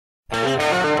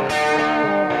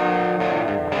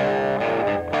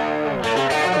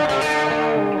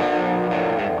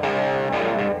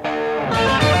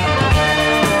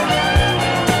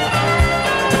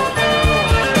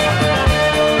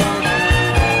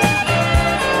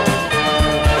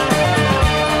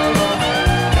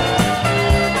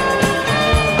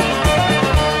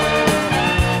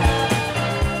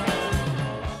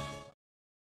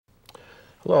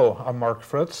Hello, I'm Mark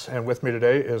Fritz, and with me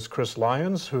today is Chris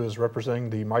Lyons, who is representing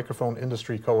the Microphone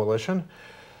Industry Coalition.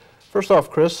 First off,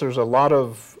 Chris, there's a lot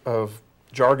of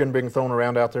jargon being thrown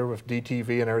around out there with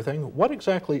DTV and everything. What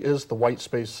exactly is the white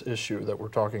space issue that we're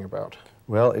talking about?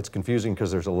 Well, it's confusing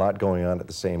because there's a lot going on at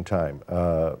the same time.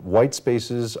 White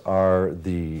spaces are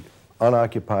the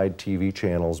unoccupied TV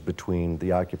channels between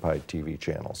the occupied TV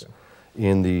channels. Okay.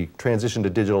 In the transition to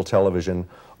digital television,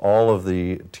 all of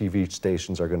the TV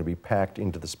stations are going to be packed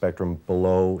into the spectrum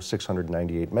below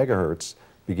 698 megahertz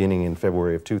beginning in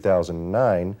February of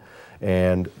 2009,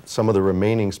 and some of the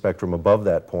remaining spectrum above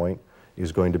that point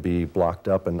is going to be blocked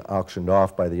up and auctioned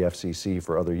off by the FCC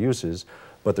for other uses,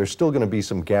 but there's still going to be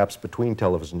some gaps between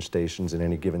television stations in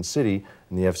any given city,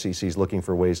 and the FCC is looking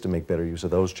for ways to make better use of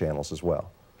those channels as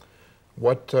well.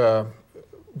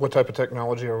 What type of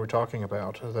technology are we talking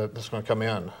about that's going to come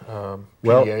in?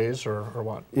 PDAs or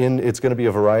what? It's going to be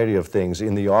a variety of things.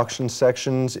 In the auction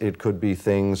sections, it could be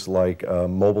things like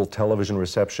mobile television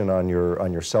reception on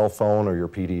your cell phone or your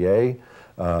PDA.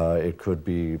 It could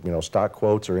be, stock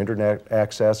quotes or internet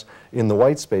access. In the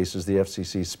white spaces, the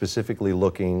FCC is specifically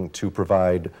looking to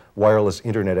provide wireless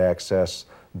internet access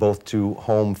both to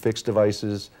home fixed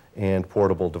devices and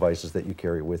portable devices that you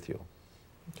carry with you.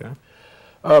 Okay.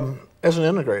 As an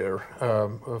integrator,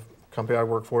 a company I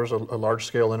work for is a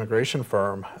large-scale integration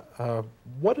firm.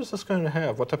 What is this going to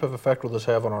have? What type of effect will this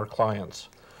have on our clients?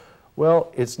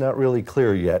 Well, it's not really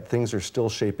clear yet. Things are still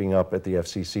shaping up at the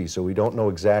FCC, so we don't know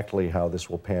exactly how this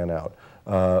will pan out.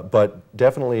 But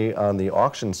definitely on the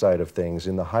auction side of things,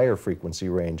 in the higher frequency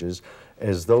ranges,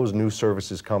 as those new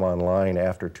services come online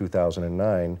after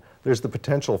 2009, there's the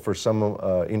potential for some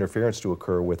interference to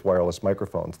occur with wireless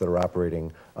microphones that are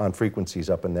operating on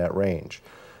frequencies up in that range.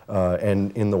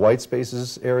 And in the white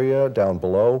spaces area down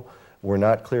below, we're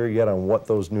not clear yet on what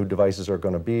those new devices are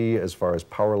going to be as far as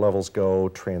power levels go,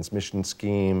 transmission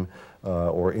scheme,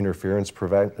 or interference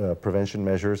prevention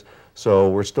measures. So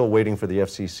we're still waiting for the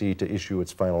FCC to issue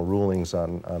its final rulings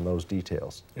on those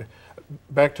details. Yeah.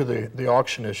 Back to the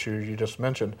auction issue you just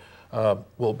mentioned,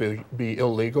 will it be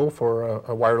illegal for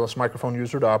a wireless microphone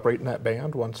user to operate in that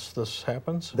band once this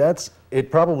happens?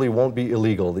 It probably won't be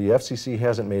illegal. The FCC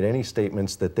hasn't made any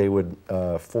statements that they would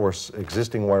force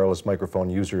existing wireless microphone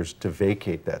users to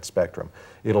vacate that spectrum.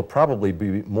 It'll probably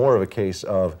be more of a case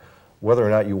of whether or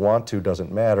not you want to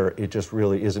doesn't matter. It just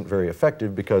really isn't very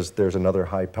effective because there's another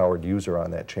high-powered user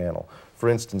on that channel. For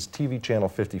instance, TV channel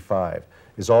 55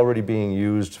 is already being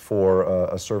used for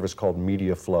a service called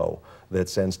Media Flow that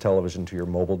sends television to your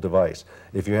mobile device.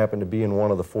 If you happen to be in one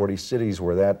of the 40 cities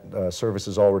where that service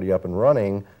is already up and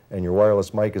running and your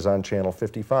wireless mic is on channel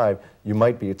 55, you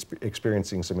might be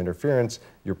experiencing some interference.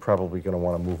 You're probably going to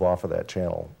want to move off of that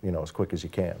channel, as quick as you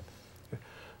can.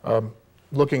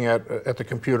 Looking at the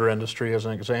computer industry as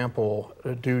an example,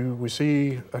 do we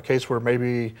see a case where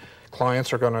maybe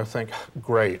clients are going to think,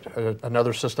 great,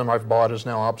 another system I've bought is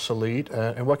now obsolete,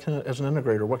 and as an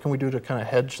integrator, what can we do to kind of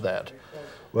hedge that?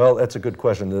 Well, that's a good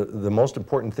question. The most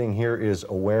important thing here is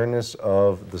awareness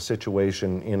of the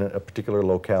situation in a particular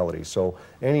locality. So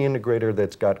any integrator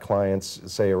that's got clients,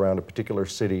 say, around a particular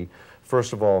city,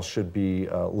 first of all, should be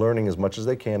learning as much as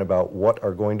they can about what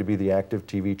are going to be the active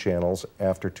TV channels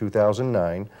after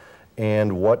 2009,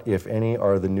 and what, if any,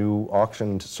 are the new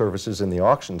auctioned services in the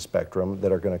auction spectrum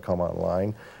that are going to come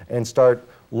online, and start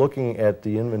looking at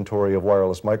the inventory of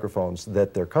wireless microphones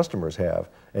that their customers have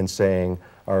and saying,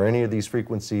 are any of these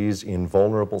frequencies in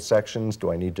vulnerable sections?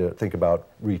 Do I need to think about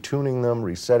retuning them,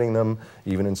 resetting them,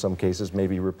 even in some cases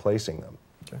maybe replacing them?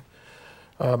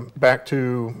 Back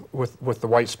to with the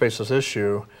white spaces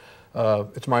issue,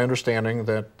 it's my understanding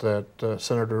that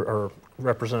Senator or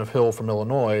Representative Hill from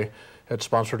Illinois had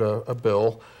sponsored a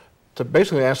bill to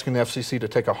basically asking the FCC to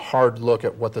take a hard look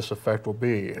at what this effect will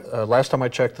be. Last time I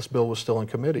checked, this bill was still in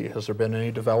committee. Has there been any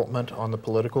development on the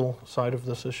political side of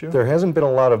this issue? There hasn't been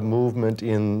a lot of movement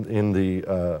in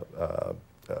the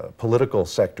political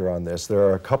sector on this. There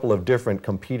are a couple of different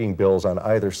competing bills on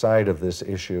either side of this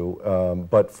issue,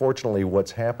 but fortunately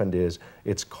what's happened is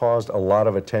it's caused a lot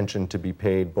of attention to be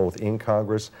paid both in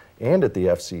Congress and at the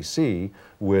FCC,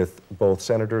 with both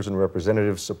senators and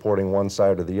representatives supporting one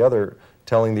side or the other,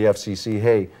 telling the FCC,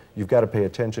 hey, you've got to pay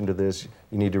attention to this,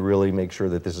 you need to really make sure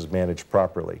that this is managed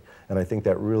properly. And I think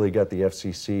that really got the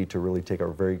FCC to really take a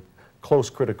very close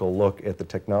critical look at the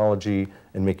technology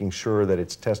and making sure that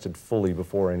it's tested fully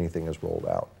before anything is rolled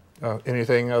out.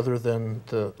 Anything other than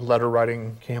the letter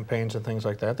writing campaigns and things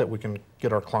like that that we can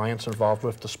get our clients involved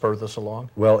with to spur this along?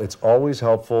 Well, it's always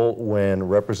helpful when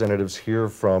representatives hear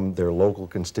from their local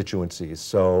constituencies.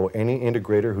 So any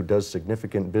integrator who does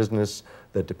significant business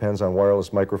that depends on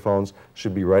wireless microphones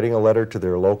should be writing a letter to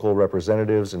their local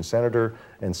representatives and senator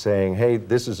and saying, hey,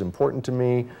 this is important to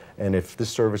me, and if this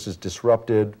service is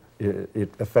disrupted,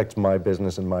 it affects my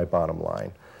business and my bottom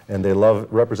line. And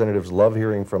representatives love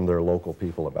hearing from their local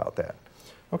people about that.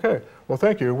 Okay, well,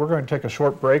 thank you. We're going to take a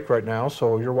short break right now.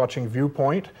 So you're watching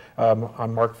VIEWpoint.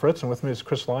 I'm Mark Fritz, and with me is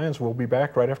Chris Lyons. We'll be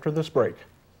back right after this break.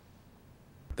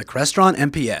 The Crestron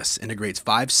MPS integrates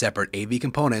 5 separate AV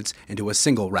components into a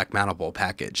single rack-mountable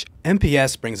package.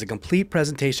 MPS brings a complete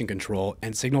presentation control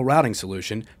and signal routing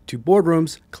solution to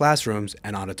boardrooms, classrooms,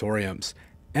 and auditoriums.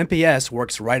 MPS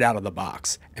works right out of the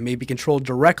box and may be controlled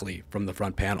directly from the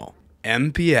front panel.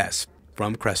 MPS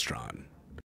from Crestron.